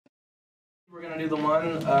We're gonna do the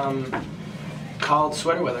one called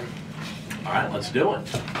Sweater Weather. All right, let's do it.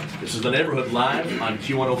 This is the Neighborhood live on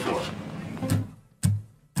Q104.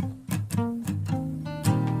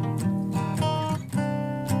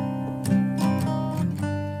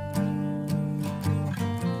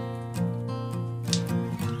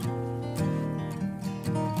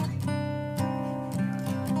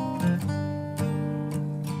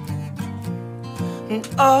 And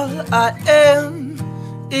all I am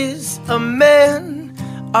is a man.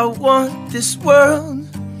 I want this world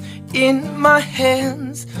in my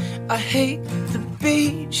hands. I hate the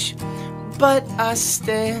beach, but I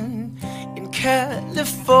stand in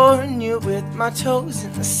California with my toes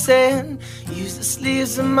in the sand. Use the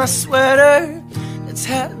sleeves of my sweater. Let's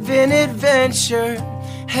have an adventure.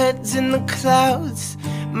 Heads in the clouds,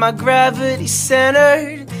 my gravity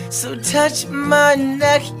centered. So touch my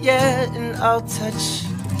neck, yeah, and I'll touch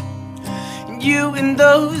you in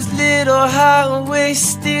those little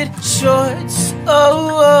high-waisted shorts.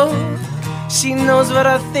 Oh, she knows what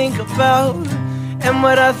I think about and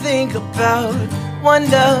what I think about. One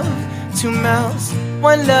love, two mouths,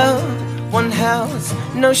 one love, one house.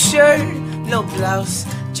 No shirt, no blouse,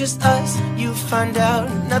 just us, you find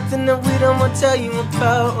out. Nothing that we don't want to tell you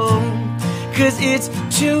about, 'cause it's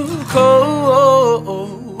too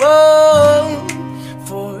cold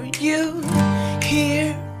for you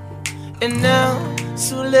here and now.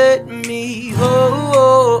 So let me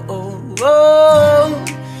hold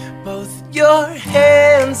both your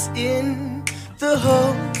hands in the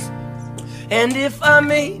hose. And if I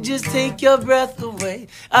may just take your breath away,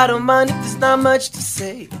 I don't mind if there's not much to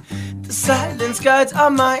say. The silence guides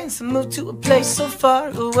our minds to move to a place so far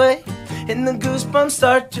away. And the goosebumps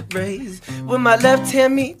start to raise when my left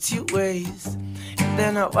hand meets your waist.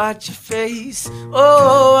 Then I watch your face,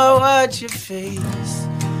 oh, I watch your face.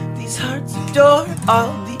 These hearts adore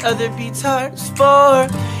all the other beats hearts for.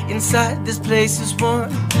 Inside this place is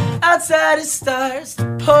warm, outside it starts to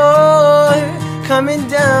pour. Coming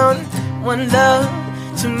down, one love,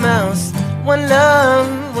 two mouths, one love,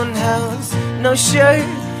 one house. No shirt,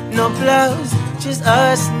 no blouse, just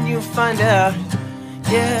us and you find out.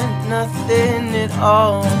 Yeah, nothing at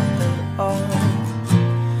all, at all.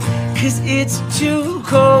 'Cause it's too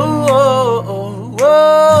cold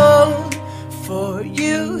for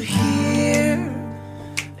you here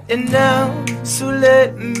and now. So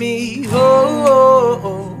let me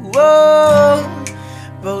hold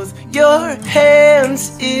both your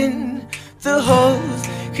hands in the hose.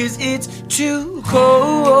 'Cause it's too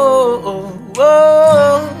cold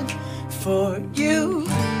for you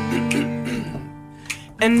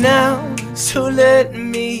and now. So let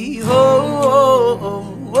me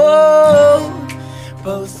hold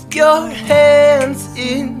both your hands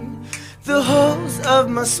in the holes of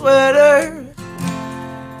my sweater.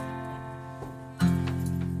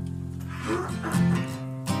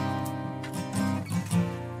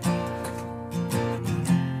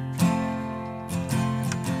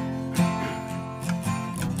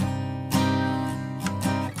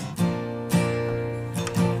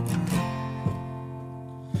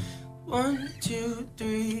 One, two,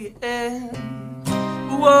 three, and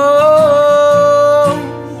whoa,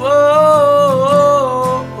 whoa,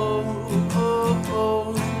 whoa,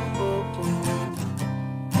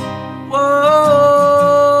 whoa,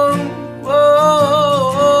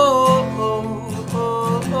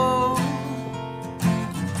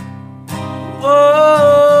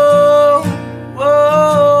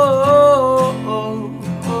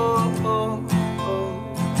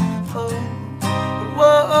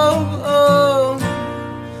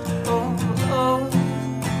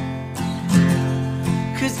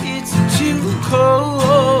 Cause it's too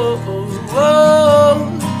cold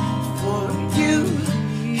for you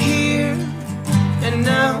here and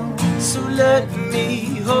now. So let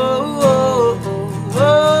me hold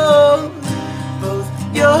both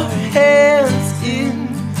your hands in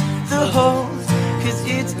the holes. 'Cause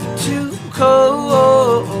it's too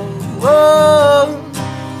cold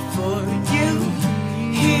for you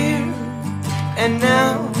here and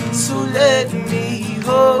now. So let me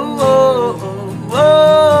hold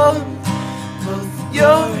both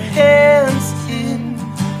your hands in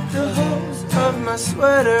the holes of my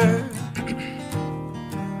sweater.